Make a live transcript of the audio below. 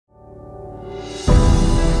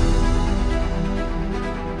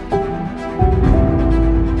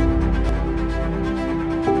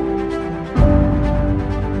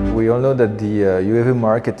We all know that the UAV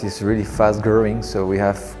market is really fast growing, so we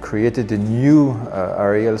have created a new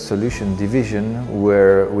aerial solution division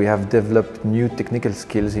where we have developed new technical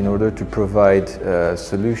skills in order to provide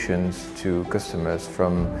solutions to customers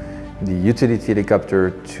from the utility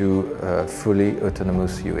helicopter to fully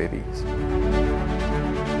autonomous UAVs.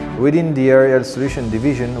 Within the Aerial Solution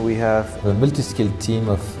Division, we have a multi-skilled team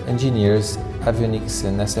of engineers, avionics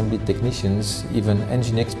and assembly technicians, even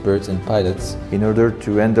engine experts and pilots, in order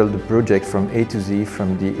to handle the project from A to Z,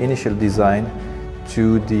 from the initial design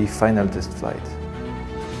to the final test flight.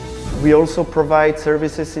 We also provide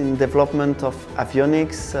services in development of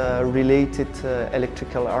avionics, related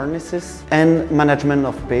electrical harnesses and management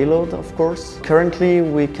of payload, of course. Currently,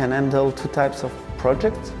 we can handle two types of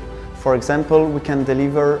projects. For example, we can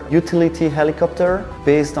deliver utility helicopter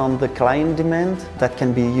based on the client demand that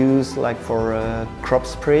can be used like for crop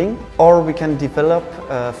spraying, or we can develop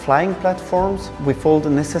flying platforms with all the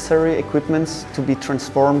necessary equipments to be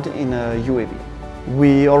transformed in a UAV.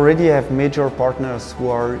 We already have major partners who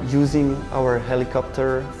are using our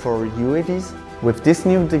helicopter for UAVs. With this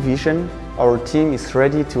new division, our team is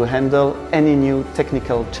ready to handle any new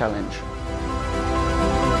technical challenge.